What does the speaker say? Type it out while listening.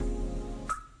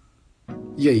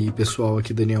E aí pessoal,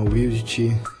 aqui Daniel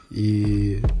Wild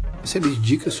e uma série de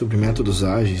dicas sobre métodos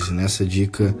ágeis. Nessa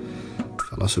dica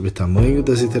falar sobre o tamanho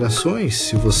das iterações.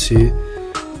 Se você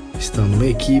está numa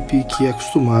equipe que é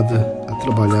acostumada a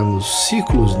trabalhar nos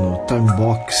ciclos, no time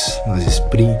box, nas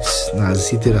sprints,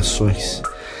 nas iterações.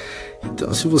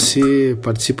 Então, se você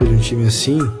participa de um time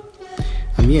assim,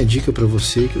 a minha dica para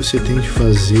você é que você tente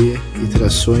fazer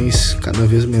iterações cada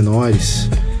vez menores,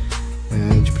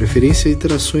 de preferência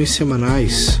iterações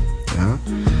semanais. Tá?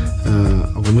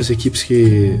 Algumas equipes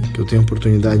que eu tenho a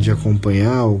oportunidade de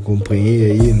acompanhar, eu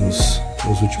acompanhei aí nos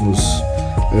últimos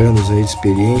anos aí de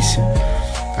experiência,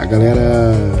 a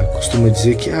galera costuma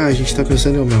dizer que a gente está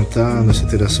pensando em aumentar nossa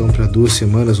iteração para 2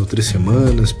 semanas ou 3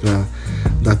 semanas, para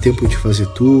dar tempo de fazer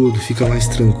tudo, fica mais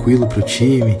tranquilo para o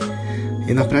time.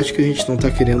 E na prática a gente não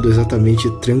está querendo exatamente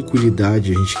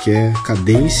tranquilidade, a gente quer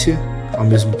cadência, ao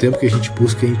mesmo tempo que a gente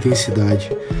busca intensidade.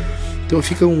 Então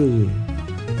fica um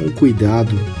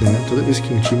cuidado, né? Toda vez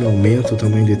que um time aumenta o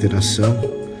tamanho da iteração,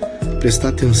 prestar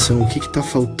atenção, o que está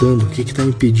faltando, o que está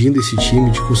impedindo esse time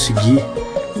de conseguir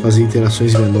fazer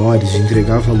iterações menores, de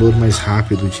entregar valor mais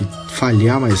rápido, de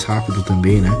falhar mais rápido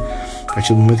também, né? A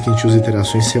partir do momento que a gente usa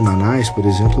iterações semanais, por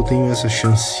exemplo, eu tenho essa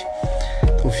chance.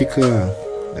 Então fica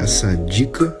essa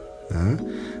dica, tá?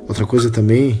 Outra coisa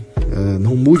também,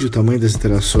 não mude o tamanho das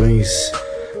iterações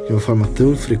de uma forma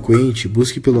tão frequente,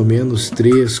 busque pelo menos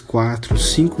 3, 4,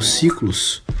 5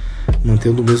 ciclos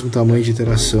mantendo o mesmo tamanho de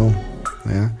iteração,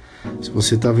 né? Se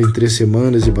você estava em 3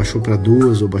 semanas e baixou para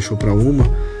 2 ou baixou para 1,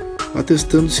 vá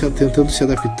tentando se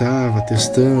adaptar, vá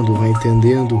testando, vá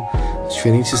entendendo as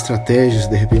diferentes estratégias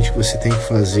de repente que você tem que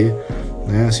fazer,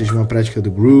 né? Seja uma prática do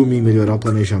grooming, melhorar o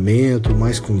planejamento,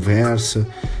 mais conversa,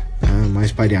 né?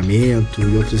 Mais pareamento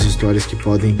e outras histórias que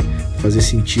podem fazer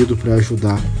sentido para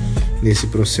ajudar nesse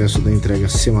processo da entrega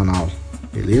semanal.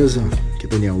 Beleza? Aqui é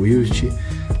Daniel Wild,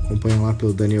 acompanha lá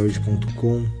pelo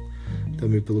danielwild.com,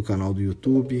 também pelo canal do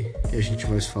YouTube, e a gente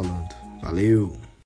vai se falando. Valeu!